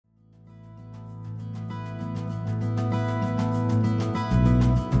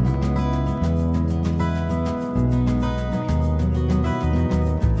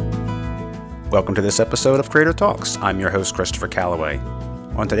Welcome to this episode of Creator Talks. I'm your host, Christopher Calloway.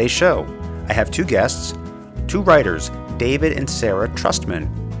 On today's show, I have two guests, two writers, David and Sarah Trustman.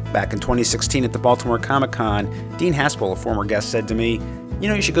 Back in 2016 at the Baltimore Comic-Con, Dean Haspel, a former guest, said to me,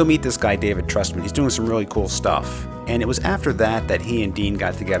 you should go meet this guy, David Trustman. He's doing some really cool stuff. And it was after that he and Dean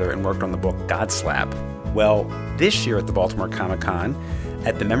got together and worked on the book Godslap. Well, this year at the Baltimore Comic-Con,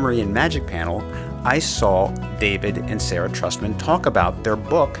 at the Memory and Magic panel, I saw David and Sarah Trustman talk about their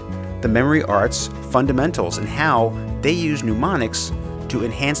book, The Memory Arts Fundamentals, and how they use mnemonics to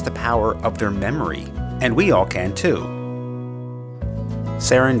enhance the power of their memory. And we all can too.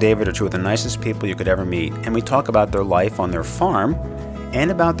 Sarah and David are two of the nicest people you could ever meet, and we talk about their life on their farm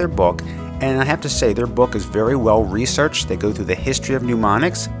and about their book. And I have to say, their book is very well researched. They go through the history of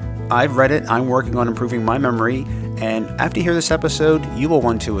mnemonics. I've read it. I'm working on improving my memory. And after you hear this episode, you will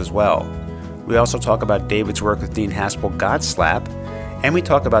want to as well. We also talk about David's work with Dean Haspel, Godslap. And we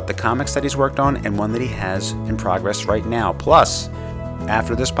talk about the comics that he's worked on and one that he has in progress right now. Plus,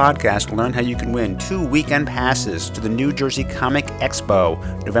 after this podcast, we'll learn how you can win 2 weekend passes to the New Jersey Comic Expo,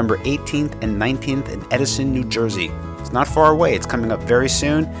 November 18th and 19th in Edison, New Jersey. It's not far away. It's coming up very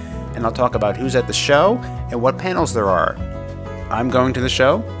soon. And I'll talk about who's at the show and what panels there are. I'm going to the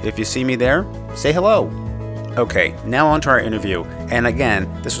show. If you see me there, say hello. Okay, now on to our interview. And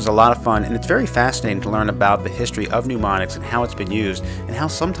again, this was a lot of fun, and it's very fascinating to learn about the history of mnemonics and how it's been used, and how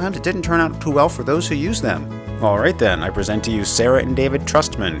sometimes it didn't turn out too well for those who use them. All right then, I present to you Sarah and David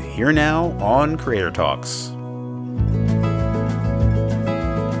Trustman, here now on Creator Talks.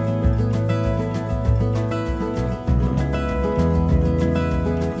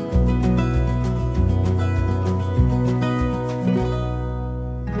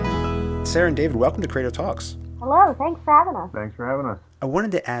 Sarah and David, welcome to Creator Talks. Hello, thanks for having us. Thanks for having us. I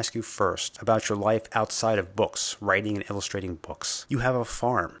wanted to ask you first about your life outside of books, writing and illustrating books. You have a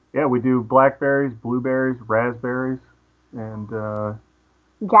farm. Yeah, we do blackberries, blueberries, raspberries, and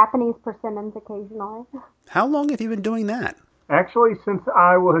Japanese persimmons occasionally. How long have you been doing that? Actually, since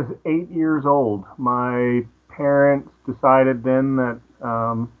I was 8 years old. My parents decided then that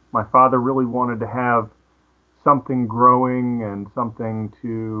my father really wanted to have something growing and something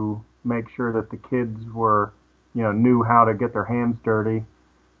to make sure that the kids were, knew how to get their hands dirty.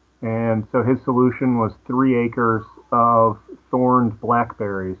 And so his solution was 3 acres of thorned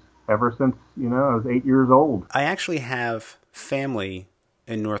blackberries ever since, I was 8 years old. I actually have family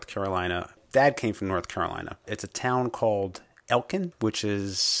in North Carolina. Dad came from North Carolina. It's a town called Elkin, which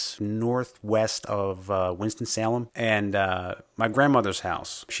is northwest of Winston-Salem. And my grandmother's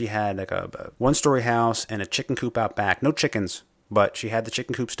house, she had like a one-story house and a chicken coop out back. No chickens, but she had the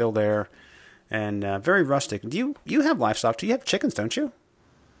chicken coop still there, and very rustic. Do you have livestock too? You have chickens, don't you?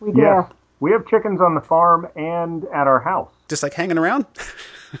 We do. Yes. We have chickens on the farm and at our house. Just like hanging around?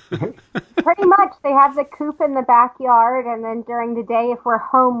 Pretty much. They have the coop in the backyard, and then during the day, if we're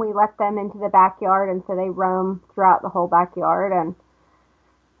home, we let them into the backyard, and so they roam throughout the whole backyard, and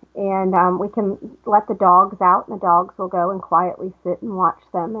we can let the dogs out, and the dogs will go and quietly sit and watch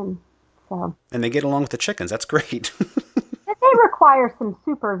them, and so. And they get along with the chickens. That's great. They require some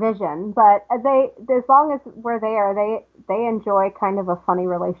supervision, but as long as we're there, they enjoy kind of a funny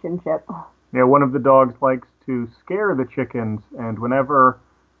relationship. Yeah, one of the dogs likes to scare the chickens, and whenever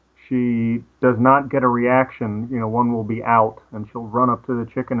she does not get a reaction, one will be out, and she'll run up to the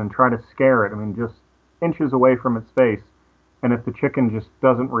chicken and try to scare it, just inches away from its face. And if the chicken just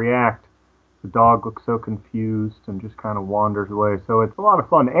doesn't react, the dog looks so confused and just kind of wanders away. So it's a lot of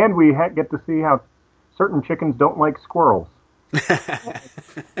fun. And we get to see how certain chickens don't like squirrels.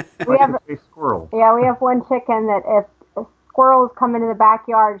 we have squirrels. Yeah, we have one chicken that if squirrels come into the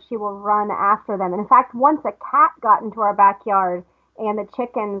backyard, she will run after them. And in fact, once a cat got into our backyard, and the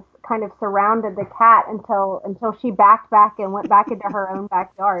chickens kind of surrounded the cat until she backed back and went back into her own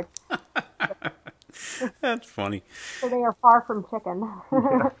backyard. That's funny. So they are far from chicken.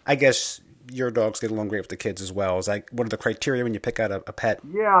 I guess your dogs get along great with the kids as well. Is that one of the criteria when you pick out a pet?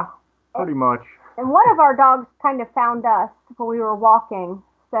 Yeah, pretty much. And one of our dogs kind of found us when we were walking.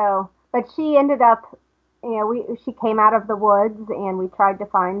 But she ended up, she came out of the woods, and we tried to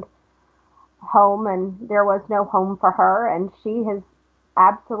find home, and there was no home for her. And she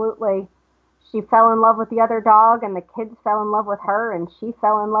fell in love with the other dog, and the kids fell in love with her, and she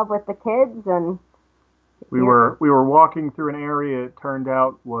fell in love with the kids. And we were walking through an area it turned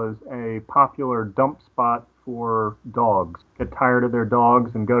out was a popular dump spot for dogs. Get tired of their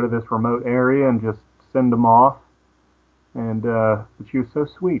dogs and go to this remote area and just send them off. And but she was so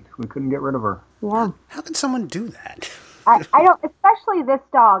sweet, we couldn't get rid of her. Yeah. How can someone do that? I don't, especially this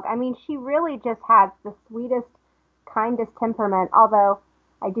dog. I mean, she really just has the sweetest, kindest temperament, although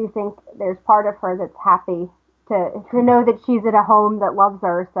I do think there's part of her that's happy to know that she's at a home that loves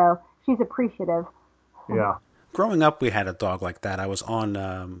her, so she's appreciative. Yeah. Growing up, we had a dog like that. I was on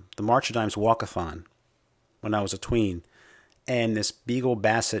the March of Dimes Walkathon when I was a tween, and this Beagle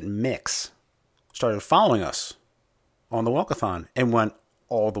Basset mix started following us on the walkathon and went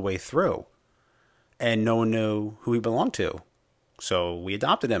all the way through. And no one knew who he belonged to. So we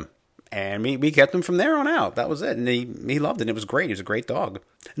adopted him. And we kept him from there on out. That was it. And he loved it. It was great. He was a great dog.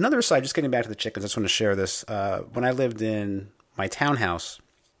 Another aside, just getting back to the chickens, I just want to share this. When I lived in my townhouse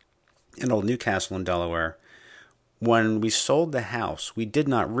in Old Newcastle in Delaware, when we sold the house, we did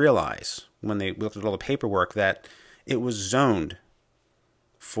not realize, when we looked at all the paperwork, that it was zoned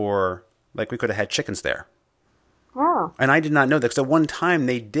for, like, we could have had chickens there. Oh. And I did not know that, because at one time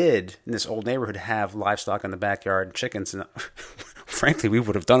they did, in this old neighborhood, have livestock in the backyard and chickens. And frankly, we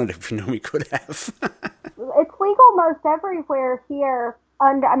would have done it if we knew we could have. It's legal most everywhere here.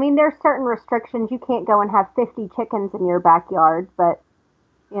 There's certain restrictions. You can't go and have 50 chickens in your backyard, but,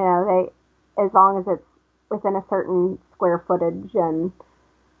 as long as it's within a certain square footage and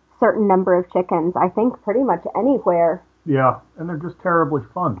certain number of chickens, I think pretty much anywhere. Yeah, and they're just terribly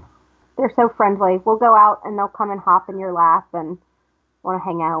fun. They're so friendly. We'll go out and they'll come and hop in your lap and want to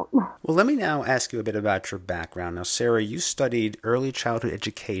hang out. Well, let me now ask you a bit about your background. Now, Sarah, you studied early childhood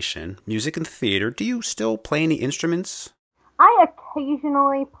education, music and theater. Do you still play any instruments? I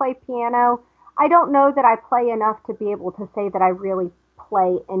occasionally play piano. I don't know that I play enough to be able to say that I really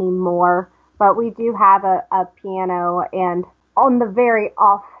play anymore, but we do have a piano, and on the very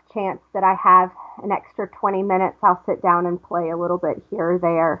off chance that I have an extra 20 minutes, I'll sit down and play a little bit here or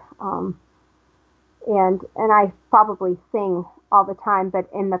there. And I probably sing all the time, but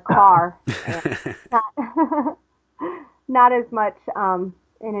in the car, not as much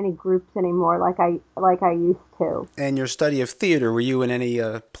in any groups anymore like I used to. And your study of theater, were you in any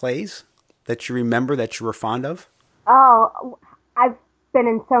plays that you remember that you were fond of? Oh, I've been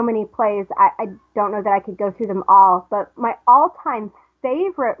in so many plays. I don't know that I could go through them all, but my all-time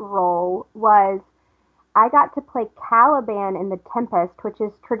favorite role was I got to play Caliban in The Tempest, which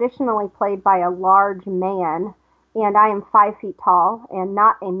is traditionally played by a large man, and I am 5 feet tall and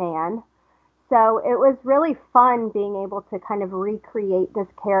not a man. So it was really fun being able to kind of recreate this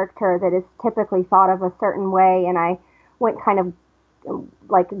character that is typically thought of a certain way, and I went kind of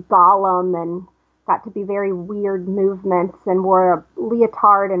like Gollum and got to be very weird movements and wore a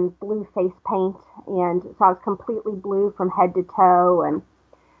leotard and blue face paint, and so I was completely blue from head to toe, and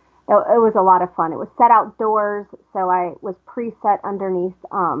it was a lot of fun. It was set outdoors, so I was preset underneath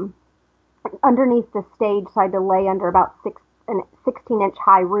the stage, so I had to lay under about 16-inch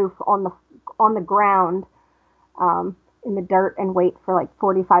high roof on the ground in the dirt and wait for like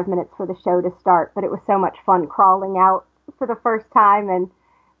 45 minutes for the show to start. But it was so much fun crawling out for the first time, and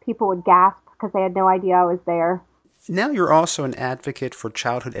people would gasp because they had no idea I was there. Now you're also an advocate for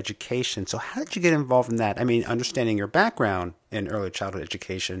childhood education. So how did you get involved in that? I mean, understanding your background in early childhood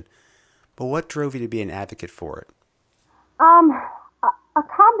education, but what drove you to be an advocate for it? A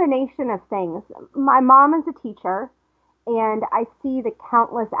combination of things. My mom is a teacher, and I see the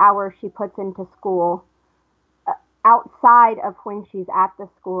countless hours she puts into school outside of when she's at the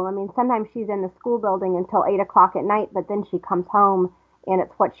school. I mean, sometimes she's in the school building until 8 o'clock at night, but then she comes home and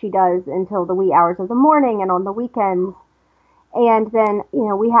it's what she does until the wee hours of the morning and on the weekends. And then,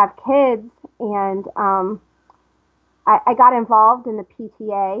 we have kids, and I got involved in the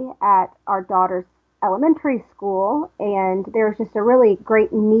PTA at our daughter's elementary school, and there was just a really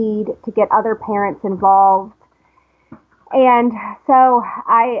great need to get other parents involved. And so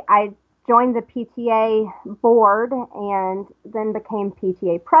I joined the PTA board and then became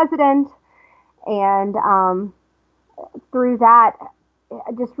PTA president, and through that,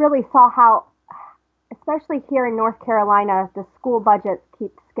 I just really saw how, especially here in North Carolina, the school budget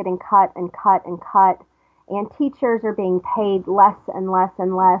keeps getting cut and cut and cut, and teachers are being paid less and less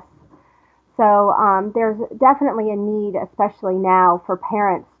and less. So there's definitely a need, especially now, for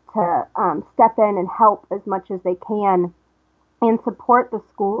parents to step in and help as much as they can and support the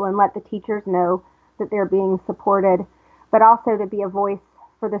school and let the teachers know that they're being supported, but also to be a voice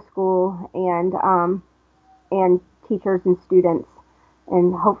for the school and teachers and students,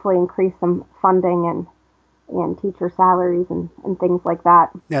 and hopefully increase some funding and teacher salaries and things like that.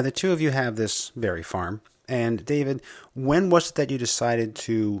 Now, the two of you have this berry farm. And David, when was it that you decided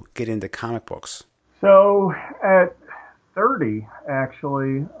to get into comic books? So at 30,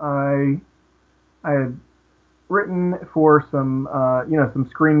 actually, I had written for some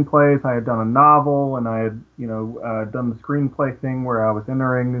screenplays. I had done a novel, and I had, done the screenplay thing where I was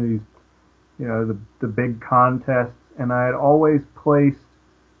entering these, the big contests, and I had always placed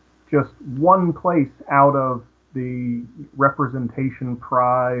just one place out of the representation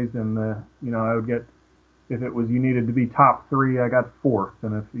prize, and I would get, if it was you needed to be top 3, I got 4th,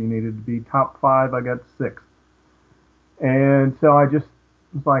 and if you needed to be top 5, I got 6th. And so I just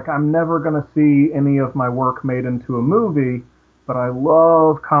was like, I'm never going to see any of my work made into a movie, but I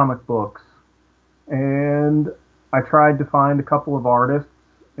love comic books. And I tried to find a couple of artists.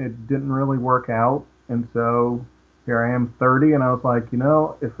 It didn't really work out. And so here I am 30, and I was like,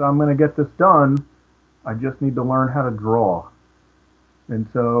 if I'm going to get this done, I just need to learn how to draw. And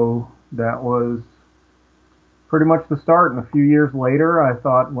so that was pretty much the start. And a few years later, I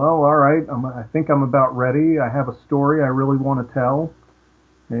thought, well, all right, I think I'm about ready. I have a story I really want to tell.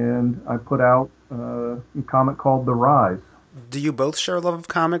 And I put out a comic called The Rise. Do you both share a love of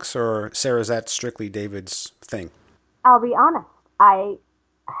comics, or Sarah, is that strictly David's thing? I'll be honest. I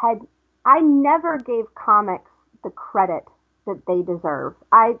never gave comics the credit that they deserve.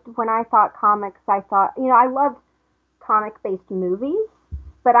 When I thought comics, I thought, I loved comic-based movies,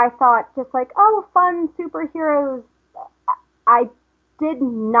 but I thought just like, oh, fun superheroes. I did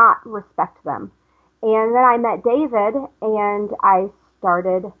not respect them. And then I met David, and I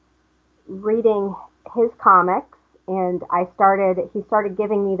started reading his comics, and he started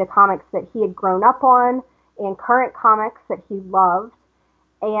giving me the comics that he had grown up on and current comics that he loved.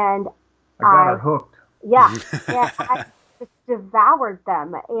 And I got her hooked. Yeah. And I just devoured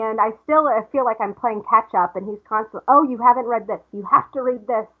them. And I feel like I'm playing catch up, and he's constantly, oh, you haven't read this. You have to read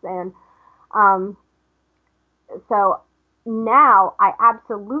this. And so now I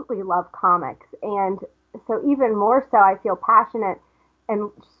absolutely love comics. And so even more so, I feel passionate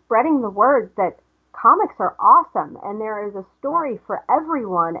and spreading the word that comics are awesome, and there is a story for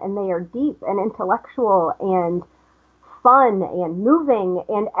everyone, and they are deep and intellectual and fun and moving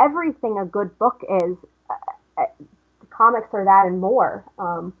and everything a good book is. Comics are that and more.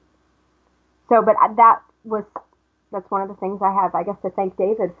 But that's one of the things I have, I guess, to thank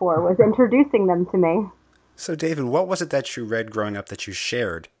David for, was introducing them to me. So, David, what was it that you read growing up that you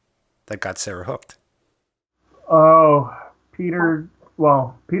shared that got Sarah hooked? Oh, Peter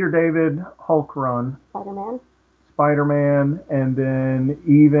David, Hulk Run. Spider-Man, and then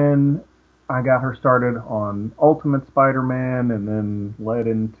even I got her started on Ultimate Spider-Man, and then led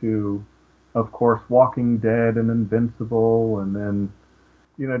into, of course, Walking Dead and Invincible, and then,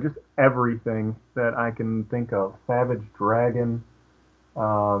 just everything that I can think of. Savage Dragon,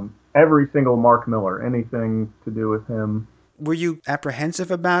 every single Mark Miller, anything to do with him. Were you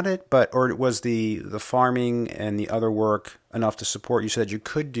apprehensive about it, or was the farming and the other work enough to support you so that you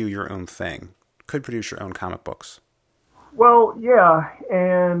could do your own thing, could produce your own comic books? Well, yeah,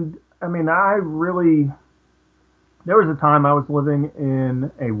 and I mean, there was a time I was living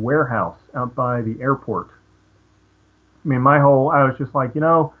in a warehouse out by the airport. I mean, I was just like,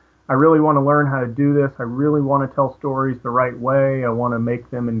 I really want to learn how to do this. I really want to tell stories the right way. I want to make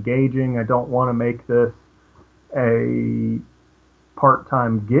them engaging. I don't want to make this a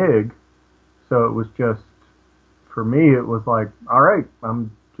part-time gig. So it was just, for me, it was like, all right,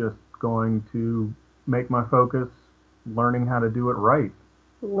 I'm just going to make my focus learning how to do it right.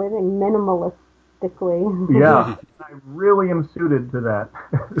 Living minimalistically. Yeah, I really am suited to that.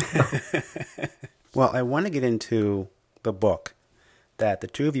 Well, I want to get into the book that the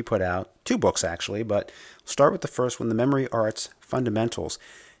two of you put out, 2 books actually, but start with the first one, The Memory Arts Fundamentals.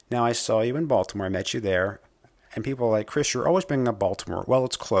 Now, I saw you in Baltimore, I met you there, and people are like, Chris, you're always bringing up Baltimore. Well,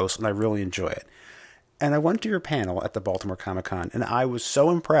 it's close, and I really enjoy it. And I went to your panel at the Baltimore Comic-Con, and I was so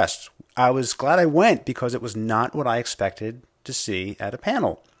impressed. I was glad I went because it was not what I expected to see at a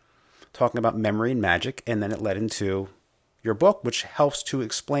panel, talking about memory and magic, and then it led into your book, which helps to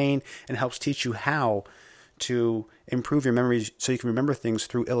explain and helps teach you how to improve your memory so you can remember things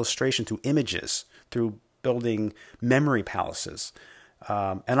through illustration, through images, through building memory palaces.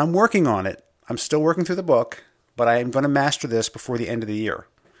 And I'm working on it. I'm still working through the book, but I am going to master this before the end of the year.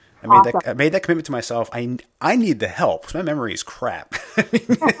 I made that commitment to myself. I need the help because my memory is crap.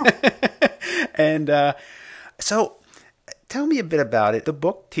 And so tell me a bit about it. The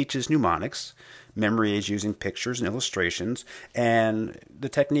book teaches mnemonics. Memory is using pictures and illustrations, and the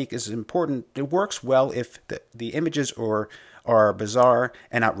technique is important. It works well if the images are bizarre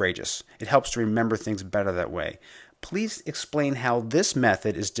and outrageous. It helps to remember things better that way. Please explain how this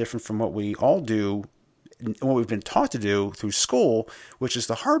method is different from what we all do, what we've been taught to do through school, which is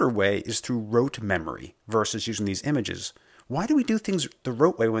the harder way, is through rote memory versus using these images. Why do we do things the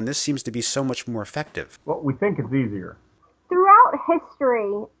rote way when this seems to be so much more effective? Well, we think it's easier. Throughout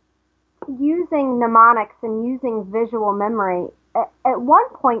history, using mnemonics and using visual memory, at one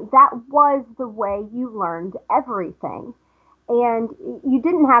point that was the way you learned everything. And you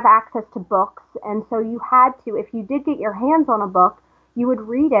didn't have access to books, and so you had to, if you did get your hands on a book, you would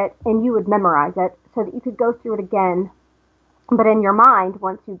read it and you would memorize it so that you could go through it again, but in your mind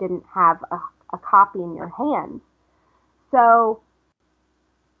once you didn't have a copy in your hands. So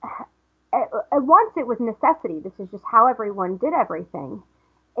at once it was necessity. This is just how everyone did everything.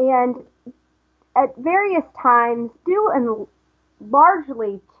 And at various times, due and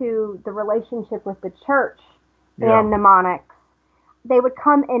largely to the relationship with the church and mnemonics, they would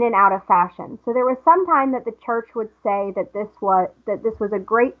come in and out of fashion. So there was some time that the church would say that this was a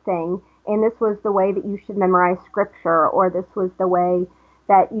great thing, and this was the way that you should memorize scripture, or this was the way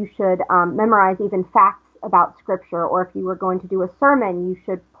that you should memorize even facts about scripture, or if you were going to do a sermon, you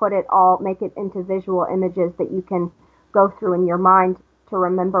should make it into visual images that you can go through in your mind to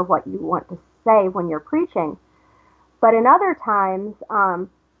remember what you want to say when you're preaching. But in other times,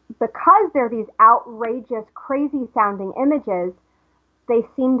 because they're these outrageous, crazy-sounding images, they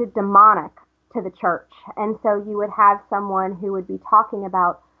seemed demonic to the church. And so you would have someone who would be talking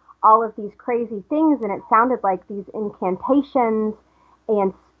about all of these crazy things, and it sounded like these incantations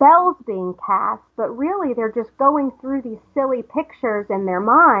and spells being cast, but really they're just going through these silly pictures in their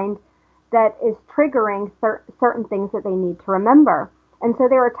mind that is triggering certain things that they need to remember. And so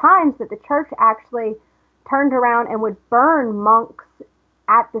there are times that the church actually turned around and would burn monks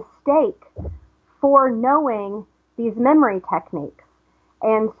at the stake for knowing these memory techniques.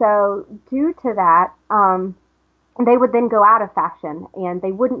 And so due to that, they would then go out of fashion and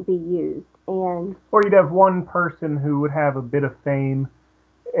they wouldn't be used. Or you'd have one person who would have a bit of fame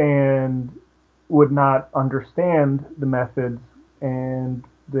and would not understand the methods, and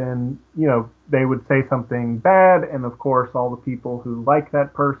then, they would say something bad, and of course all the people who like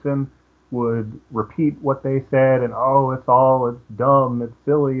that person would repeat what they said, and it's dumb, it's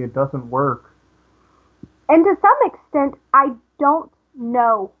silly, it doesn't work. And to some extent, I don't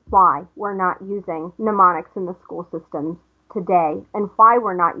know why we're not using mnemonics in the school systems today, and why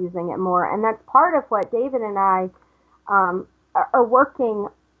we're not using it more. And that's part of what David and I are working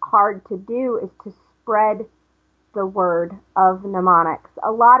hard to do, is to spread the word of mnemonics.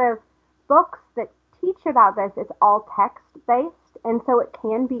 A lot of books that teach about this, it's all text-based, and so it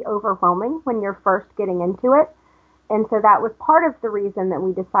can be overwhelming when you're first getting into it. And so that was part of the reason that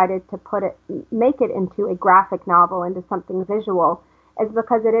we decided to make it into a graphic novel, into something visual, is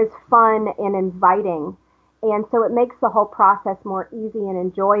because it is fun and inviting. And so it makes the whole process more easy and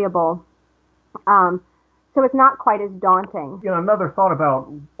enjoyable. So it's not quite as daunting. Another thought about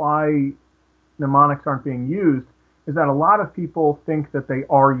why mnemonics aren't being used is that a lot of people think that they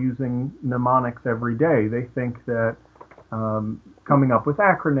are using mnemonics every day. They think that coming up with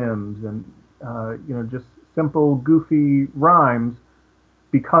acronyms and just simple, goofy rhymes,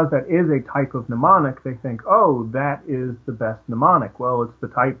 because that is a type of mnemonic, they think, oh, that is the best mnemonic. Well, it's the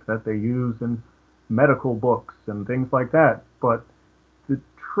type that they use in medical books and things like that. But the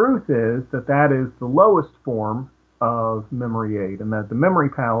truth is that is the lowest form of memory aid, and that the memory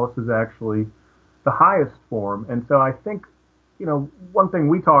palace is actually the highest form. And so I think, one thing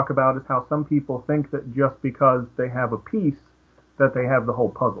we talk about is how some people think that just because they have a piece, that they have the whole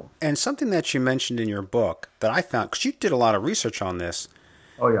puzzle. And something that you mentioned in your book that I found, because you did a lot of research on this.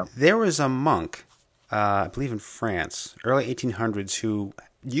 Oh, yeah. There was a monk, I believe in France, early 1800s, who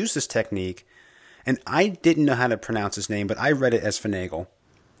used this technique, and I didn't know how to pronounce his name, but I read it as Finagle.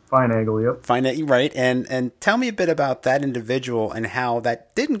 Finagle, yep. Finagle, right. And tell me a bit about that individual and how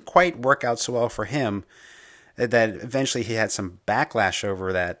that didn't quite work out so well for him, that eventually he had some backlash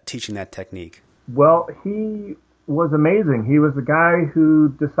over that, teaching that technique. Well, he was amazing. He was the guy who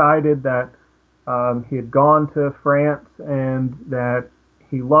decided that he had gone to France and that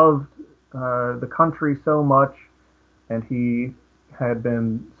he loved the country so much, and he had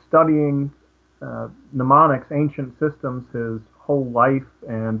been studying mnemonics, ancient systems, his whole life,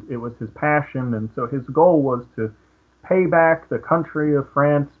 and it was his passion. And so his goal was to pay back the country of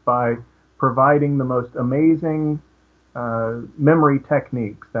France by providing the most amazing memory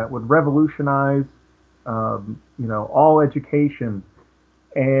techniques that would revolutionize all education.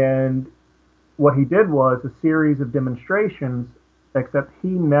 And what he did was a series of demonstrations, except he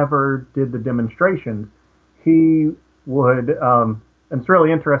never did the demonstrations. He would, and it's a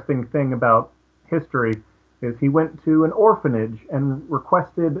really interesting thing about history, is he went to an orphanage and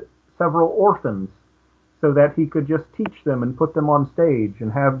requested several orphans so that he could just teach them and put them on stage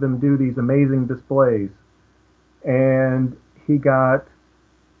and have them do these amazing displays. And he got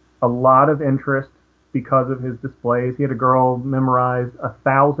a lot of interest because of his displays. He had a girl memorize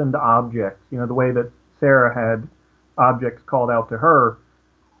 1,000 objects, the way that Sarah had objects called out to her.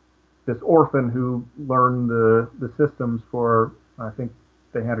 this orphan who learned the systems for, I think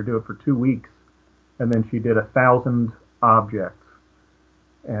they had her do it for 2 weeks, and then she did 1,000 objects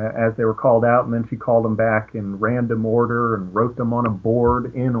as they were called out, and then she called them back in random order and wrote them on a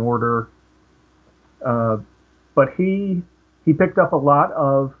board in order. But he picked up a lot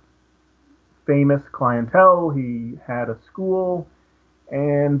of famous clientele. He had a school,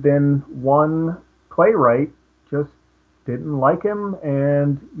 and then one playwright just didn't like him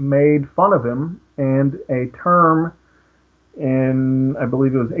and made fun of him, and a term in, I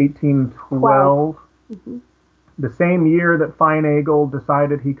believe it was 1812, the same year that Feinagel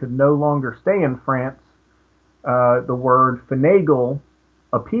decided he could no longer stay in France, the word finagle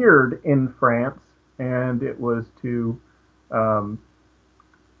appeared in France, and it was to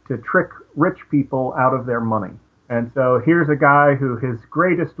trick rich people out of their money. And so here's a guy who his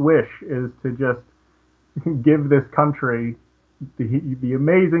greatest wish is to just give this country the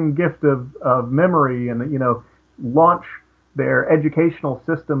amazing gift of memory, and launch their educational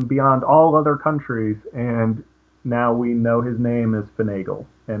system beyond all other countries. And now we know his name is Finagle,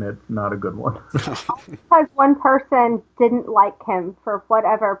 and it's not a good one. Because one person didn't like him for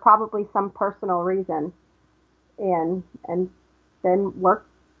whatever, probably some personal reason, and then worked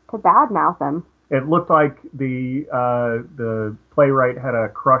to badmouth him. It looked like the playwright had a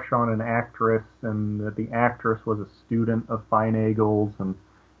crush on an actress, and that the actress was a student of Feinagel's, and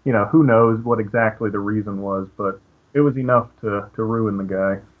who knows what exactly the reason was, but it was enough to ruin the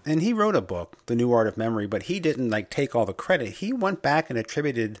guy. And he wrote a book, The New Art of Memory, but he didn't take all the credit. He went back and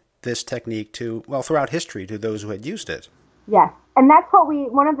attributed this technique to, throughout history, to those who had used it. Yes, and that's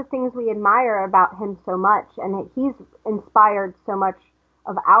one of the things we admire about him so much, and he's inspired so much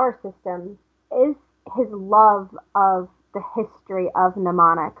of our systems, is his love of the history of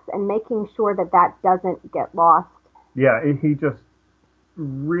mnemonics and making sure that doesn't get lost. Yeah, he just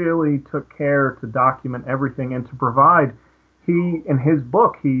really took care to document everything and to provide. In his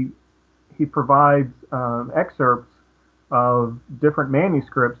book, he provides excerpts of different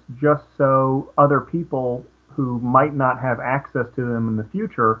manuscripts just so other people who might not have access to them in the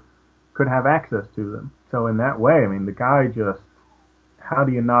future could have access to them. So in that way, the guy just, how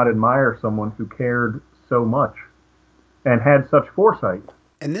do you not admire someone who cared so much and had such foresight?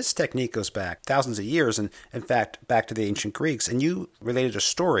 And this technique goes back thousands of years, and in fact, back to the ancient Greeks. And you related a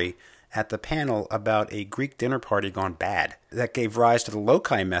story at the panel about a Greek dinner party gone bad that gave rise to the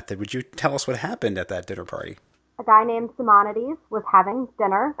loci method. Would you tell us what happened at that dinner party? A guy named Simonides was having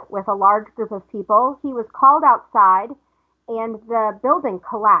dinner with a large group of people. He was called outside, and the building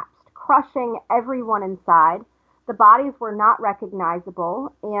collapsed, crushing everyone inside. The bodies were not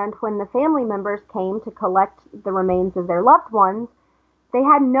recognizable, and when the family members came to collect the remains of their loved ones, they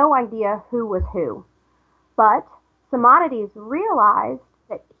had no idea who was who. But Simonides realized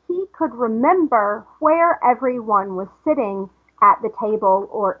that he could remember where everyone was sitting at the table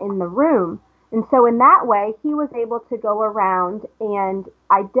or in the room. And so in that way, he was able to go around and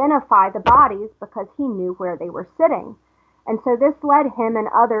identify the bodies because he knew where they were sitting. And so this led him and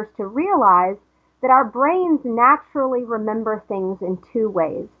others to realize that our brains naturally remember things in two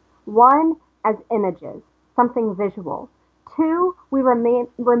ways. One, as images, something visual. Two, we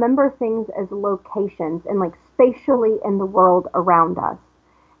remember things as locations and spatially in the world around us.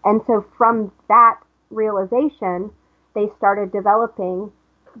 And so from that realization, they started developing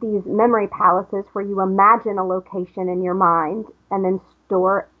these memory palaces where you imagine a location in your mind and then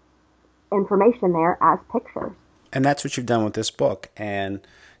store information there as pictures. And that's what you've done with this book. And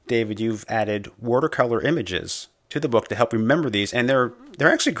David, you've added watercolor images to the book to help remember these, and they're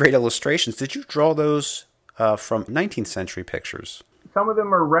actually great illustrations. Did you draw those from 19th century pictures? Some of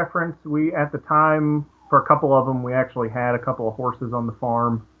them are referenced. We, at the time, for a couple of them, we actually had a couple of horses on the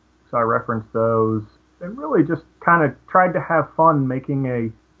farm, so I referenced those. And really just kind of tried to have fun making a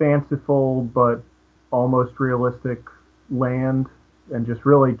fanciful but almost realistic land, and just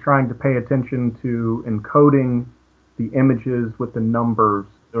really trying to pay attention to encoding the images with the numbers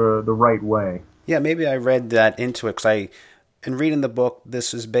the right way. Yeah, maybe I read that into it, because in reading the book,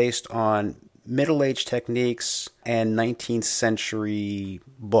 this is based on Middle Age techniques and 19th century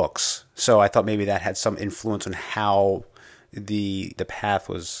books. So I thought maybe that had some influence on how the path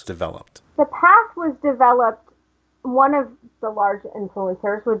was developed. The path was developed, one of the large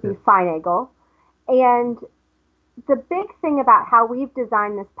influencers would be Feinagel. And the big thing about how we've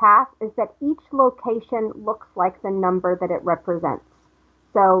designed this path is that each location looks like the number that it represents.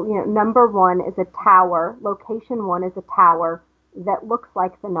 So, number 1 is a tower. Location 1 is a tower that looks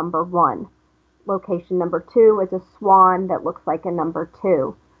like the number 1. Location number 2 is a swan that looks like a number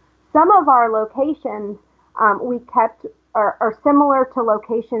 2. Some of our locations we kept are similar to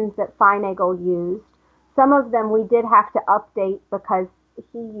locations that Finagle used. Some of them we did have to update because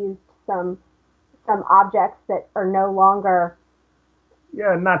he used some objects that are no longer.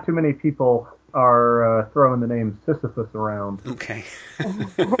 Yeah, not too many people are throwing the name Sisyphus around. Okay.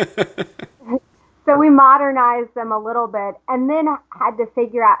 So we modernized them a little bit and then had to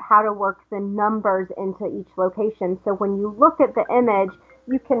figure out how to work the numbers into each location. So when you look at the image,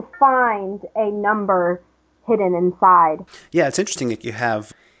 you can find a number hidden inside. Yeah, it's interesting that you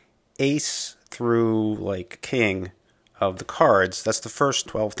have ace through like king of the cards. That's the first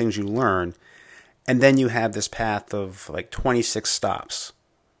 12 things you learn. And then you have this path of like 26 stops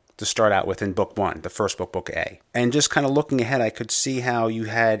to start out with in book one, the first book, book A. And just kind of looking ahead, I could see how you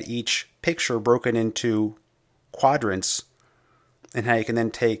had each picture broken into quadrants and how you can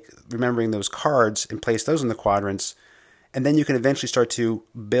then take, remembering those cards and place those in the quadrants. And then you can eventually start to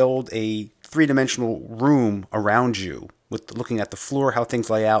build a three-dimensional room around you with looking at the floor, how things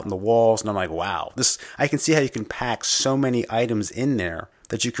lay out, and the walls. And I'm like, wow, this, I can see how you can pack so many items in there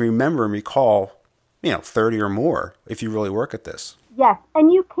that you can remember and recall, 30 or more if you really work at this. Yes,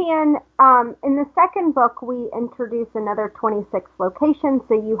 and you can, in the second book, we introduce another 26 locations,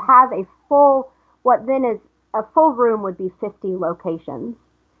 so you have a full, what then is a full room would be 50 locations.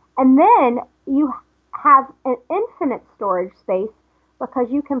 And then you have an infinite storage space because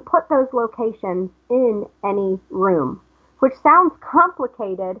you can put those locations in any room, which sounds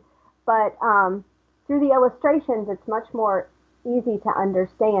complicated, but through the illustrations, it's much more easy to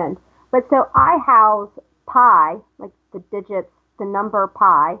understand. But so I house pi, like the digits, the number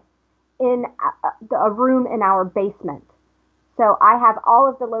pi, in a room in our basement. So I have all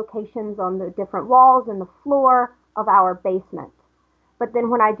of the locations on the different walls and the floor of our basement. But then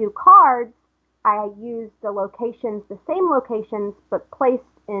when I do cards, I use the locations, the same locations, but placed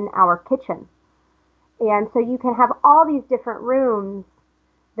in our kitchen. And so you can have all these different rooms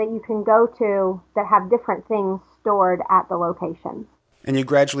that you can go to that have different things stored at the location. And you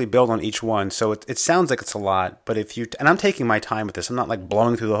gradually build on each one. So it sounds like it's a lot, but and I'm taking my time with this. I'm not like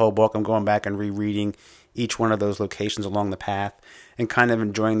blowing through the whole book. I'm going back and rereading each one of those locations along the path and kind of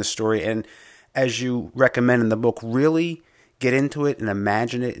enjoying the story. And as you recommend in the book, really get into it and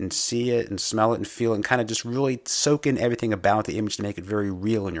imagine it and see it and smell it and feel it and kind of just really soak in everything about the image to make it very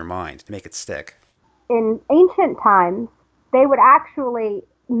real in your mind, to make it stick. In ancient times, they would actually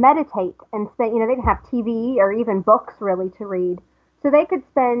meditate and spend, they didn't have TV or even books really to read. So they could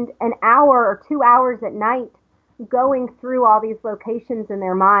spend an hour or 2 hours at night going through all these locations in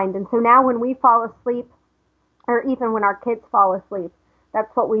their mind. And so now when we fall asleep, or even when our kids fall asleep, that's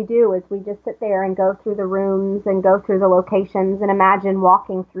what we do, is we just sit there and go through the rooms and go through the locations and imagine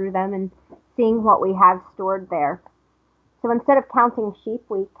walking through them and seeing what we have stored there. So instead of counting sheep,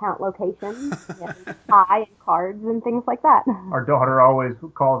 we count locations, pie and cards and things like that. Our daughter always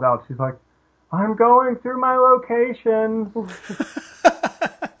calls out, she's like, I'm going through my locations.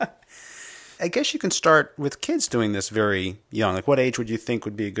 I guess you can start with kids doing this very young. Like, what age would you think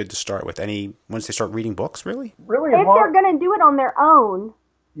would be good to start with? Once they start reading books, really? Really? If they're going to do it on their own,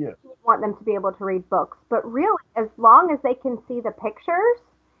 yes, you want them to be able to read books. But really, as long as they can see the pictures,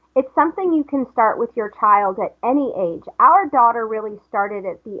 it's something you can start with your child at any age. Our daughter really started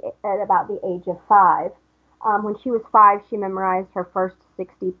at about the age of 5. When she was 5, she memorized her first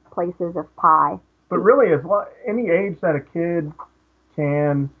 60 places of pi. But really, any age that a kid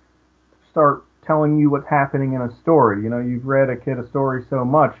can start telling you what's happening in a story. You've read a kid a story so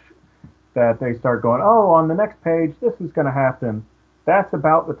much that they start going, oh, on the next page, this is going to happen. That's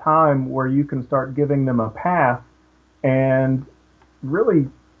about the time where you can start giving them a path. And really,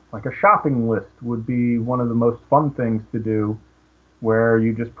 like a shopping list would be one of the most fun things to do, where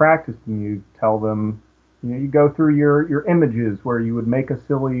you just practice and you tell them, you go through your images where you would make a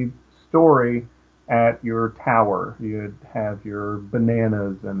silly story at your tower. You'd have your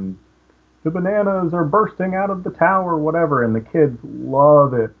bananas and the bananas are bursting out of the tower, whatever, and the kids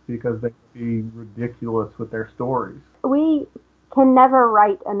love it because they can be ridiculous with their stories. We can never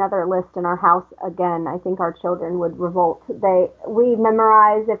write another list in our house again. I think our children would revolt. We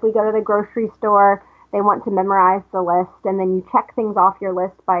memorize, if we go to the grocery store, they want to memorize the list, and then you check things off your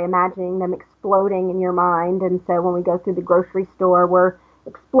list by imagining them exploding in your mind. And so when we go through the grocery store, we're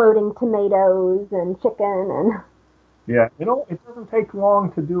exploding tomatoes and chicken and... Yeah, it doesn't take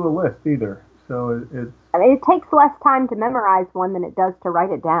long to do a list either. So it takes less time to memorize one than it does to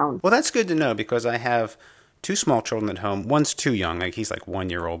write it down. Well, that's good to know, because I have 2 small children at home. One's too young, like he's like 1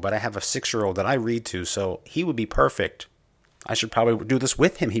 year old, but I have a 6-year-old that I read to, so he would be perfect. I should probably do this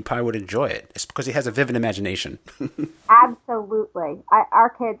with him. He probably would enjoy it. It's because he has a vivid imagination. Absolutely. Our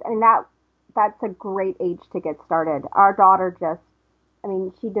kids, that's a great age to get started. Our daughter just, I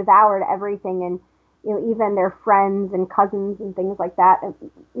mean, she devoured everything, and even their friends and cousins and things like that. And,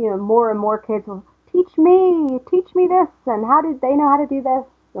 more and more kids will teach me this, and how did they know how to do this?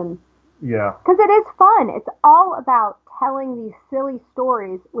 And Yeah. because it is fun. It's all about telling these silly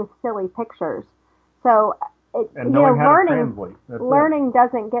stories with silly pictures. So And knowing how to translate. Learning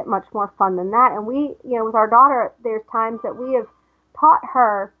doesn't get much more fun than that. And we, with our daughter, there's times that we have taught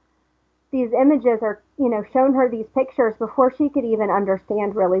her these images or, shown her these pictures before she could even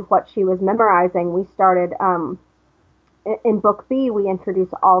understand really what she was memorizing. We started, in Book B, we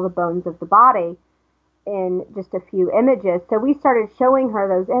introduced all the bones of the body in just a few images. So we started showing her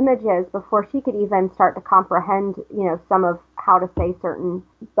those images before she could even start to comprehend, some of how to say certain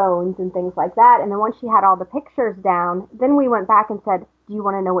bones and things like that. And then once she had all the pictures down, then we went back and said, do you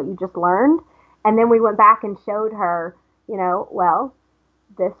want to know what you just learned? And then we went back and showed her, well,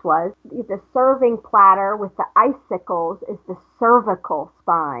 this was the serving platter with the icicles is the cervical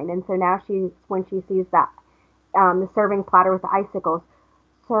spine. And so now when she sees that, the serving platter with the icicles,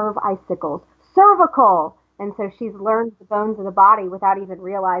 serve icicles, cervical. And so she's learned the bones of the body without even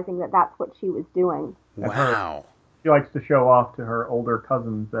realizing that that's what she was doing. Wow. She likes to show off to her older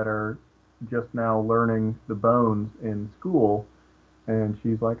cousins that are just now learning the bones in school. And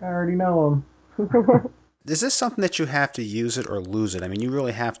she's like, I already know them. Is this something that you have to use it or lose it? I mean, you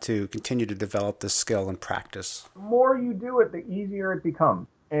really have to continue to develop this skill and practice. The more you do it, the easier it becomes.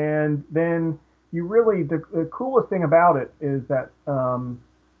 And then you really, the coolest thing about it is that,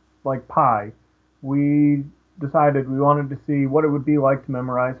 like pi, we decided we wanted to see what it would be like to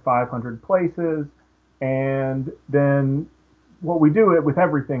memorize 500 places. And then what we do it with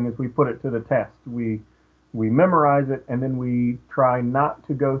everything is we put it to the test. We memorize it, and then we try not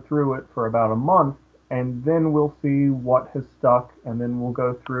to go through it for about a month. And then we'll see what has stuck, and then we'll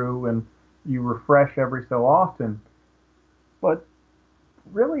go through and you refresh every so often. But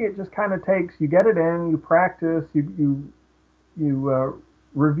really, it just kind of takes, you get it in, you practice, you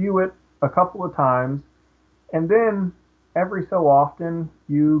review it a couple of times, and then every so often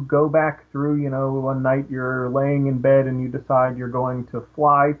you go back through, one night you're laying in bed and you decide you're going to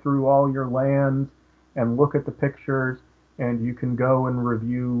fly through all your lands and look at the pictures, and you can go and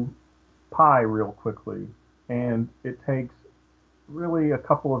review pi real quickly. And it takes really a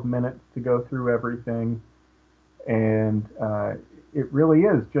couple of minutes to go through everything. And it really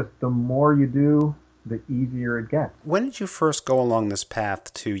is just the more you do, the easier it gets. When did you first go along this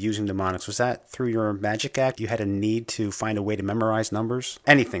path to using mnemonics? Was that through your magic act? You had a need to find a way to memorize numbers?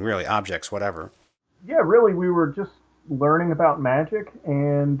 Anything, really, objects, whatever. Yeah, really, we were just learning about magic,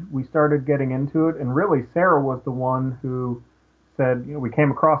 and we started getting into it. And really, Sarah was the one who said, we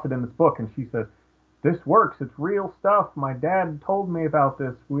came across it in this book, and she said, this works, it's real stuff. My dad told me about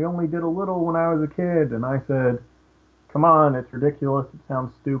this. We only did a little when I was a kid. And I said, come on, it's ridiculous, it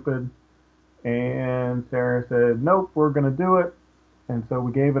sounds stupid. And Sarah said, nope, we're going to do it. And so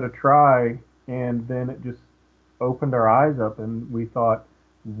we gave it a try, and then it just opened our eyes up, and we thought,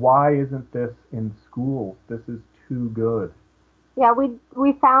 why isn't this in schools? This is too good. Yeah,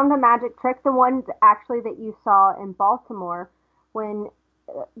 we found a magic trick, the one actually that you saw in Baltimore, when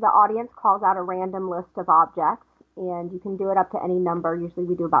the audience calls out a random list of objects, and you can do it up to any number. Usually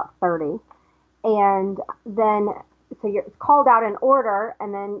we do about 30. And then, so it's called out in order,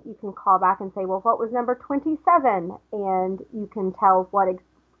 and then you can call back and say, well, what was number 27? And you can tell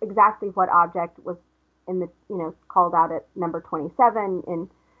exactly what object was in the, called out at number 27. And,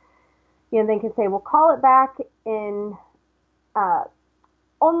 they can say, well, call it back in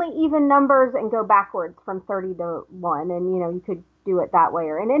only even numbers and go backwards from 30 to 1. And, you could do it that way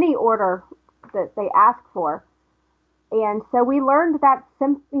or in any order that they ask for. And so we learned that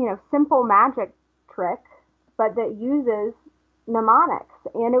simple magic trick, but that uses mnemonics.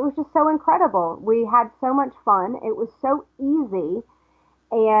 And it was just so incredible. We had so much fun. It was so easy.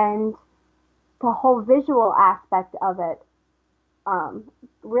 And the whole visual aspect of it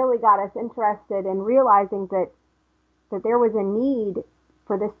really got us interested in realizing that there was a need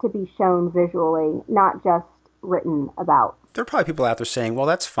for this to be shown visually, not just written about. There are probably people out there saying, well,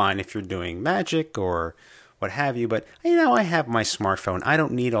 that's fine if you're doing magic or what have you, but I have my smartphone. I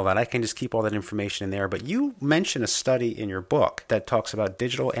don't need all that. I can just keep all that information in there. But you mentioned a study in your book that talks about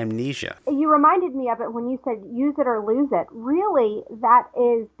digital amnesia. You reminded me of it when you said use it or lose it. Really, that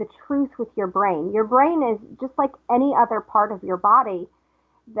is the truth with your brain. Your brain is just like any other part of your body,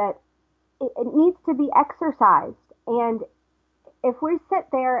 that it needs to be exercised. And if we sit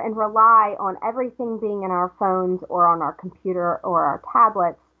there and rely on everything being in our phones or on our computer or our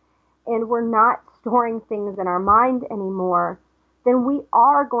tablets, and we're not storing things in our mind anymore, then we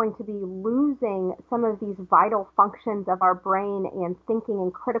are going to be losing some of these vital functions of our brain and thinking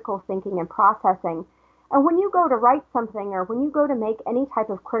and critical thinking and processing. And when you go to write something or when you go to make any type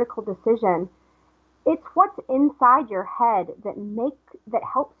of critical decision, it's what's inside your head that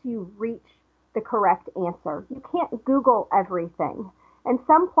helps you reach the correct answer. You can't Google everything. At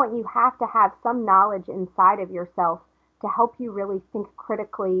some point, you have to have some knowledge inside of yourself to help you really think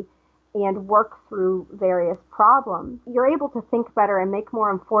critically and work through various problems. You're able to think better and make more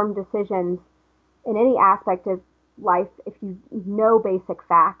informed decisions in any aspect of life if you know basic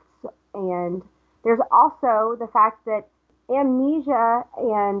facts. And there's also the fact that amnesia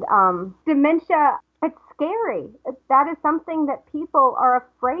and dementia, it's scary. That is something that people are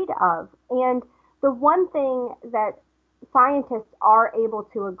afraid of. And the one thing that scientists are able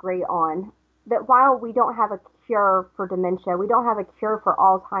to agree on, that while we don't have a cure for dementia, we don't have a cure for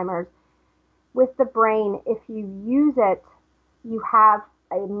Alzheimer's, with the brain, if you use it, you have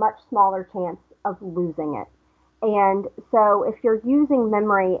a much smaller chance of losing it. And so if you're using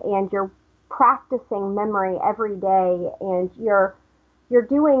memory and you're practicing memory every day and you're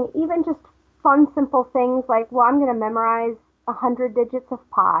doing even just fun, simple things like, well, I'm going to memorize 100 digits of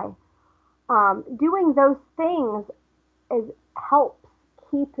pi. Doing those things helps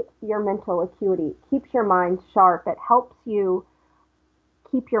keep your mental acuity, keeps your mind sharp. It helps you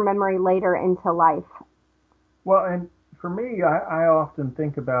keep your memory later into life. Well, and for me, I often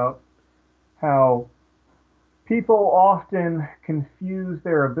think about how people often confuse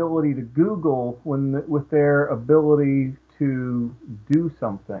their ability to Google with their ability to do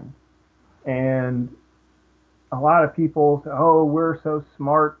something. And a lot of people say, oh, we're so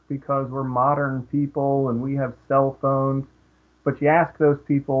smart because we're modern people and we have cell phones. But you ask those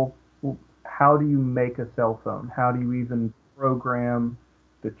people, well, how do you make a cell phone? How do you even program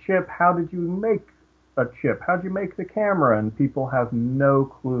the chip? How did you make a chip? How did you make the camera? And people have no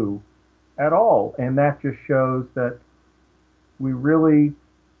clue at all. And that just shows that we really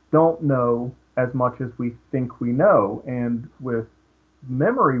don't know as much as we think we know. And with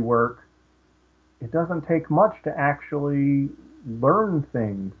memory work, it doesn't take much to actually learn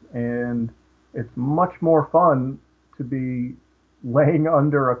things. And it's much more fun to be laying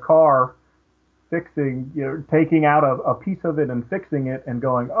under a car taking out a piece of it and fixing it and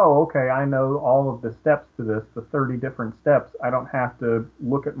going, oh, okay, I know all of the steps to this, the 30 different steps. I don't have to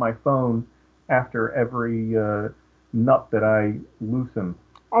look at my phone after every nut that I loosen.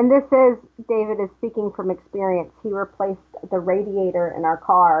 And David is speaking from experience. He replaced the radiator in our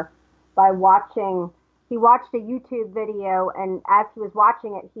car by he watched a YouTube video, and as he was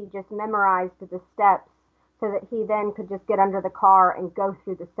watching it, he just memorized the steps so that he then could just get under the car and go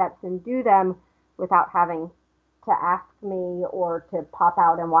through the steps and do them without having to ask me or to pop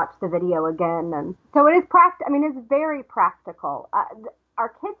out and watch the video again. And so it is it's very practical. Our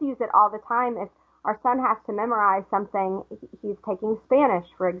kids use it all the time. If our son has to memorize something, he's taking Spanish,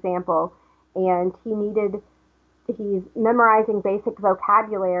 for example, and he's memorizing basic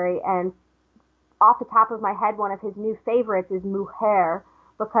vocabulary, and off the top of my head, one of his new favorites is mujer,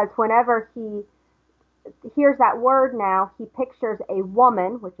 because whenever he hears that word now, he pictures a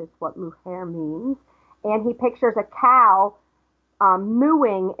woman, which is what mujer means, and he pictures a cow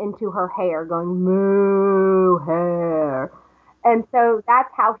mooing into her hair, going moo hair. And so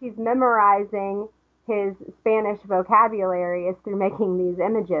that's how he's memorizing his Spanish vocabulary, is through making these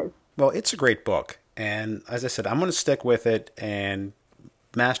images. Well, it's a great book. And as I said, I'm going to stick with it and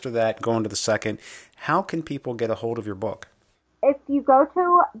master that, go into the second. How can people get a hold of your book? If you go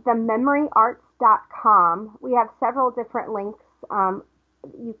to thememoryarts.com, we have several different links.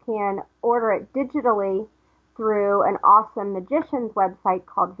 You can order it digitally through an awesome magician's website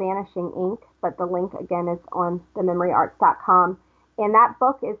called Vanishing Ink, but the link, again, is on thememoryarts.com. And that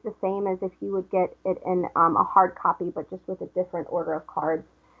book is the same as if you would get it in a hard copy, but just with a different order of cards.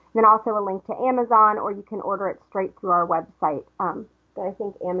 And then also a link to Amazon, or you can order it straight through our website. But I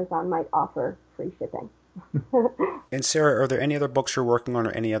think Amazon might offer free shipping. And Sarah, are there any other books you're working on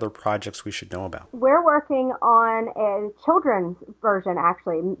or any other projects we should know about? We're working on a children's version,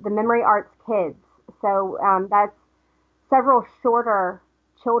 actually, the Memory Arts Kids. So that's several shorter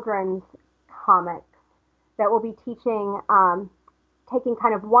children's comics that will be teaching, taking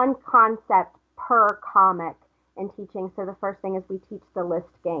kind of one concept per comic and teaching. So the first thing is we teach the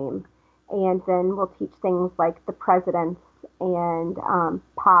list game, and then we'll teach things like the presidents and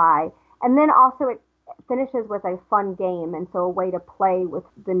pi. And then also it finishes with a fun game, and so a way to play with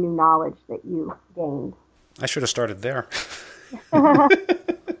the new knowledge that you gained. I should have started there.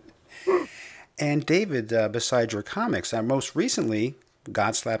 And David, besides your comics, most recently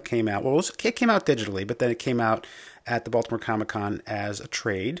Godslap came out. Well, it came out digitally, but then it came out at the Baltimore Comic-Con as a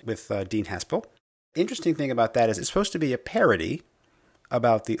trade with Dean Haspel. Interesting thing about that is it's supposed to be a parody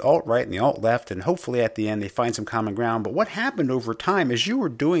about the alt-right and the alt-left, and hopefully at the end they find some common ground. But what happened over time as you were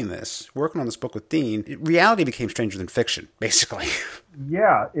doing this, working on this book with Dean, reality became stranger than fiction, basically.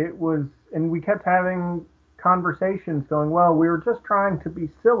 Yeah, it was, and we kept having conversations going, well, we were just trying to be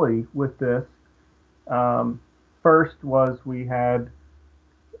silly with this. First was we had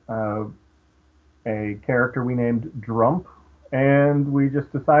a character we named Drump, and we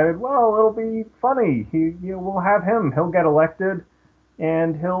just decided, well, it'll be funny. We'll have him. He'll get elected,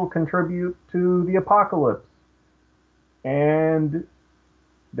 and he'll contribute to the apocalypse. And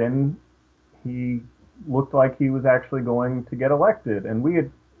then he looked like he was actually going to get elected. And we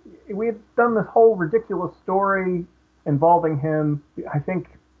had done this whole ridiculous story involving him, I think,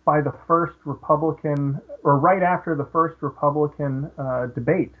 by the first Republican, or right after the first Republican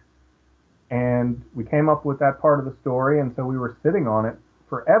debate. And we came up with that part of the story, and so we were sitting on it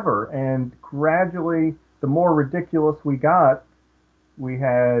forever. And gradually, the more ridiculous we got,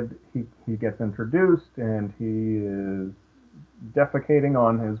 he gets introduced, and he is defecating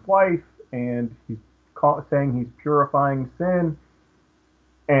on his wife, and he's saying he's purifying sin.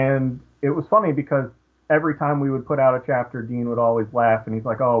 And it was funny because every time we would put out a chapter, Dean would always laugh, and he's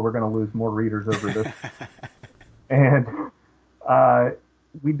like, oh, we're going to lose more readers over this. And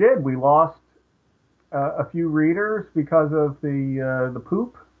we did. We lost a few readers because of the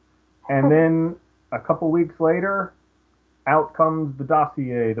poop. And then a couple weeks later, out comes the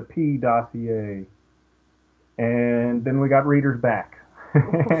dossier, the P dossier. And then we got readers back.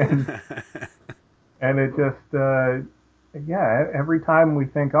 and it just, every time we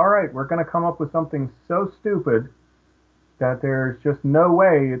think, all right, we're going to come up with something so stupid that there's just no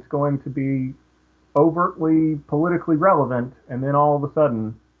way it's going to be overtly politically relevant, and then all of a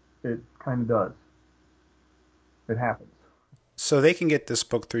sudden, it kind of does. It happens. So they can get this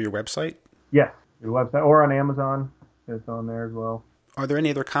book through your website? Yes, your website, or on Amazon. It's on there as well. Are there any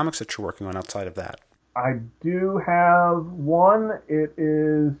other comics that you're working on outside of that? I do have one. It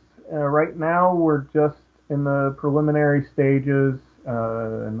is, right now, we're just in the preliminary stages.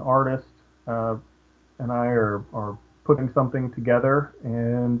 An artist and I are putting something together,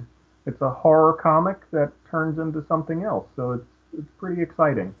 and it's a horror comic that turns into something else. So it's pretty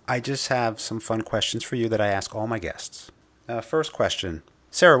exciting. I just have some fun questions for you that I ask all my guests. First question.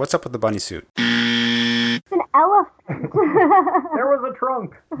 Sarah, what's up with the bunny suit? It's an elephant. There was a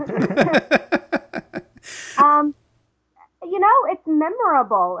trunk. It's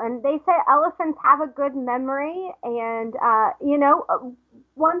memorable, and they say elephants have a good memory, and,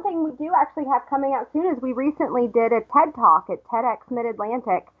 one thing we do actually have coming out soon is we recently did a TED Talk at TEDx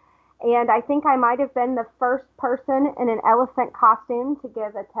Mid-Atlantic, and I think I might have been the first person in an elephant costume to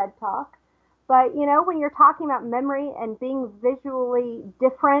give a TED Talk. But, when you're talking about memory and being visually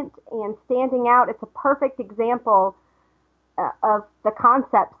different and standing out, it's a perfect example of the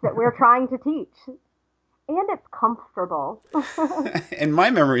concepts that we're trying to teach. And it's comfortable. And my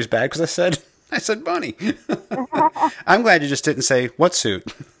memory is bad because I said bunny. I'm glad you just didn't say what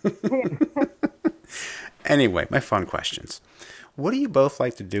suit. Anyway, my fun questions. What do you both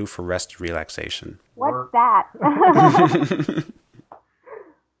like to do for rest and relaxation? What's that?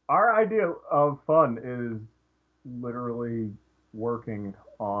 Our idea of fun is literally working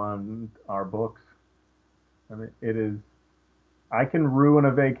on our books. I mean, I can ruin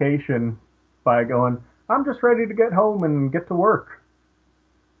a vacation by going, I'm just ready to get home and get to work.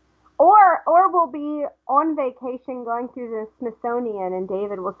 Or we'll be on vacation going through the Smithsonian, and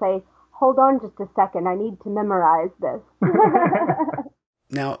David will say, hold on just a second, I need to memorize this.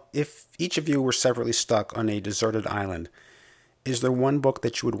 Now, if each of you were separately stuck on a deserted island, is there one book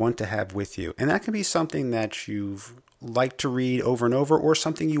that you would want to have with you? And that can be something that you've liked to read over and over, or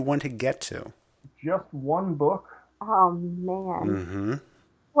something you want to get to. Just one book? Oh, man. Mm-hmm.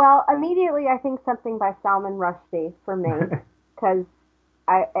 Well, immediately I think something by Salman Rushdie for me, because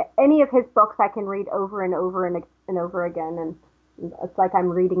any of his books I can read over and over and over again, and it's like I'm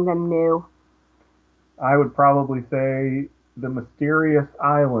reading them new. I would probably say The Mysterious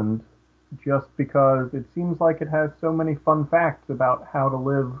Island, just because it seems like it has so many fun facts about how to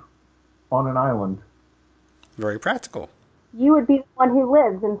live on an island. Very practical. You would be the one who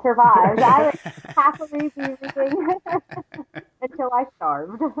lives and survives. I would happily be reading until I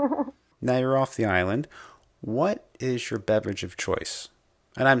starved. Now you're off the island. What is your beverage of choice?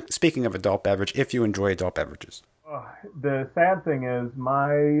 And I'm speaking of adult beverage, if you enjoy adult beverages. The sad thing is,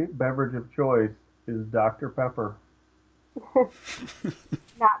 my beverage of choice is Dr. Pepper.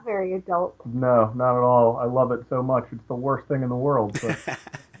 Not very adult. No, not at all. I love it so much. It's the worst thing in the world, but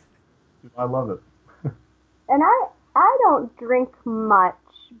I love it. And I don't drink much,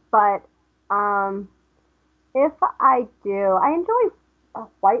 but if I do, I enjoy a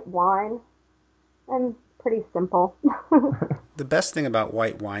white wine. And pretty simple. The best thing about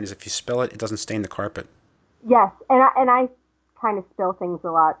white wine is if you spill it, it doesn't stain the carpet. Yes, and I kind of spill things a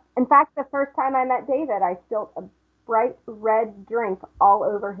lot. In fact, the first time I met David, I spilled a bright red drink all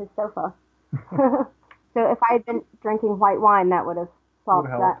over his sofa. So if I had been drinking white wine, that would have solved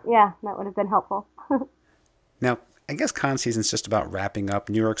that. Yeah, that would have been helpful. Now, I guess con season's just about wrapping up.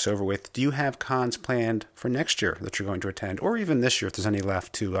 New York's over with. Do you have cons planned for next year that you're going to attend, or even this year if there's any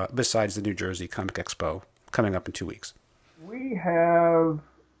left to besides the New Jersey Comic Expo coming up in 2 weeks? We have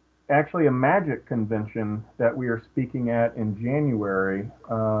actually a magic convention that we are speaking at in January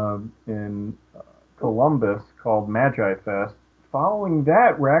in Columbus called Magi Fest. Following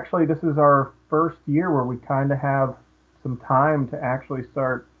that, this is our first year where we kind of have some time to actually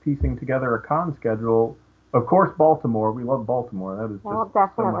start piecing together a con schedule. Of course, Baltimore. We love Baltimore. That is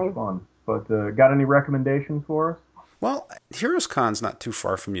just so much fun. But got any recommendations for us? Well, Heroes Con's not too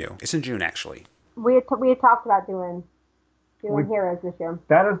far from you. It's in June, actually. We had talked about doing Heroes this year.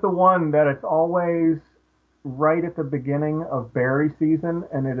 That is the one that it's always right at the beginning of berry season,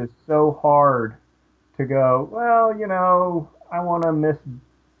 and it is so hard to go, well, I want to miss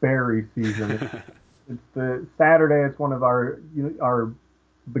berry season. It's the Saturday. It's one of our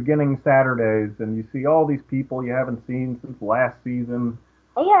beginning Saturdays, and you see all these people you haven't seen since last season.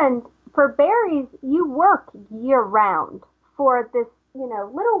 And for berries, you work year round for this,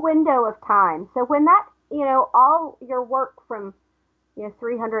 little window of time. So when that, all your work from,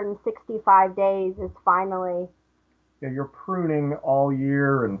 365 days is finally... Yeah, you're pruning all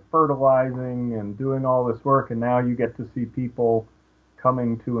year and fertilizing and doing all this work, and now you get to see people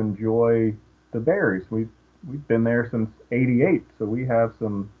coming to enjoy the berries. We've been there since '88, so we have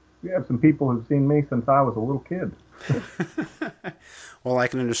some people who've seen me since I was a little kid. Well, I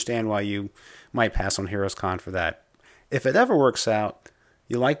can understand why you might pass on Heroes Con for that. If it ever works out,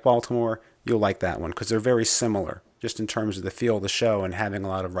 you like Baltimore, you'll like that one, because they're very similar, just in terms of the feel of the show and having a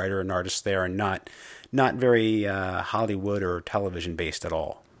lot of writer and artists there, and not very Hollywood or television based at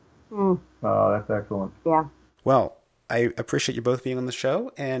all. Oh, that's excellent. Yeah. Well, I appreciate you both being on the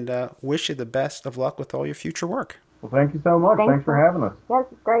show, and wish you the best of luck with all your future work. Well, thank you so much. Thanks for having us. Yes,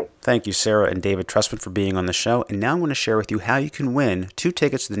 it's great. Thank you, Sarah and David Trussman, for being on the show. And now I'm going to share with you how you can win 2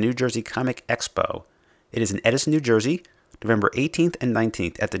 tickets to the New Jersey Comic Expo. It is in Edison, New Jersey, November 18th and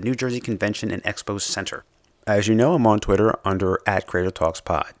 19th at the New Jersey Convention and Expo Center. As you know, I'm on Twitter under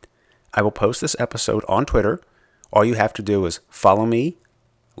 @CreatorTalksPod. I will post this episode on Twitter. All you have to do is follow me,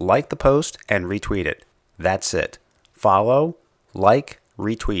 like the post, and retweet it. That's it. Follow, like,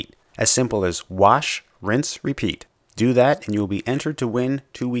 retweet. As simple as wash, rinse, repeat. Do that, and you will be entered to win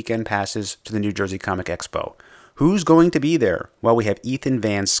 2 weekend passes to the New Jersey Comic Expo. Who's going to be there? Well, we have Ethan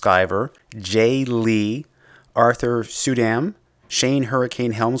Van Sciver, Jay Lee, Arthur Sudam, Shane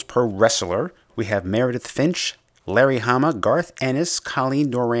Hurricane Helms, pro wrestler. We have Meredith Finch, Larry Hama, Garth Ennis, Colleen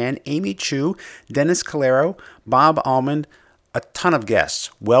Doran, Amy Chu, Dennis Calero, Bob Almond, a ton of guests.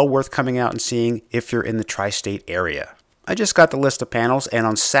 Well worth coming out and seeing if you're in the tri-state area. I just got the list of panels, and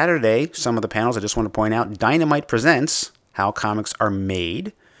on Saturday, some of the panels I just want to point out, Dynamite presents How Comics Are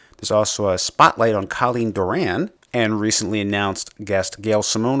Made. There's also a spotlight on Colleen Doran, and recently announced guest Gail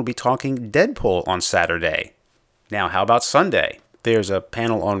Simone will be talking Deadpool on Saturday. Now, how about Sunday? There's a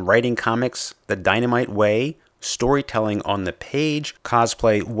panel on writing comics the Dynamite Way, storytelling on the page,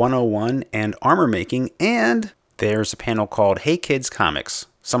 cosplay 101, and armor making, and there's a panel called Hey Kids Comics.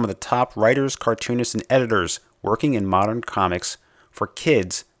 Some of the top writers, cartoonists, and editors working in modern comics for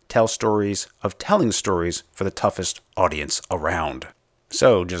kids tell stories of telling stories for the toughest audience around.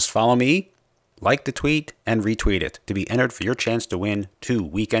 So just follow me, like the tweet, and retweet it to be entered for your chance to win 2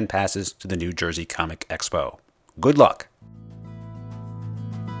 weekend passes to the New Jersey Comic Expo. Good luck!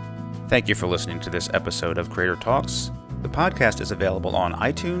 Thank you for listening to this episode of Creator Talks. The podcast is available on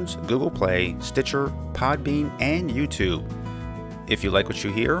iTunes, Google Play, Stitcher, Podbean, and YouTube. If you like what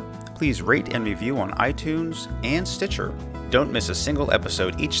you hear, please rate and review on iTunes and Stitcher. Don't miss a single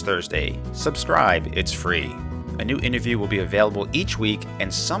episode each Thursday. Subscribe, it's free. A new interview will be available each week,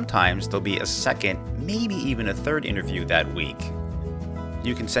 and sometimes there'll be a second, maybe even a third interview that week.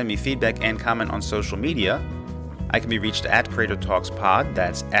 You can send me feedback and comment on social media. I can be reached at Creator Talks Pod,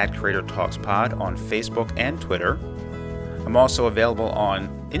 that's at Creator Talks Pod on Facebook and Twitter. I'm also available on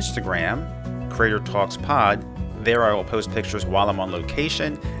Instagram, Creator Talks Pod, There I will post pictures while I'm on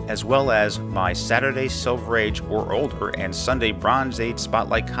location, as well as my Saturday Silver Age or older and Sunday Bronze Age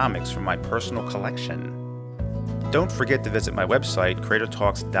Spotlight comics from my personal collection. Don't forget to visit my website,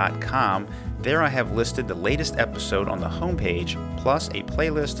 creatortalks.com. There I have listed the latest episode on the homepage, plus a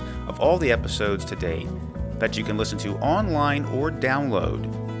playlist of all the episodes to date that you can listen to online or download.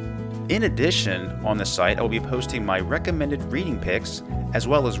 In addition, on the site I will be posting my recommended reading picks, as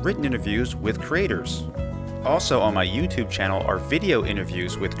well as written interviews with creators. Also on my YouTube channel are video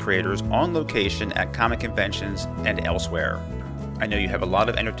interviews with creators on location at comic conventions and elsewhere. I know you have a lot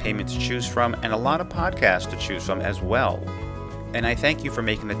of entertainment to choose from and a lot of podcasts to choose from as well. And I thank you for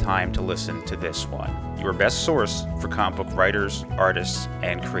making the time to listen to this one, your best source for comic book writers, artists,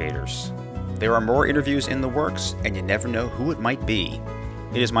 and creators. There are more interviews in the works, and you never know who it might be.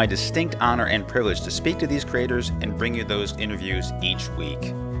 It is my distinct honor and privilege to speak to these creators and bring you those interviews each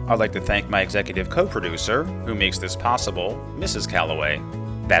week. I'd like to thank my executive co-producer, who makes this possible, Mrs. Calloway.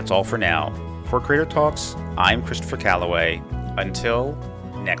 That's all for now. For Creator Talks, I'm Christopher Calloway. Until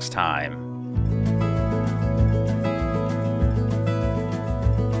next time.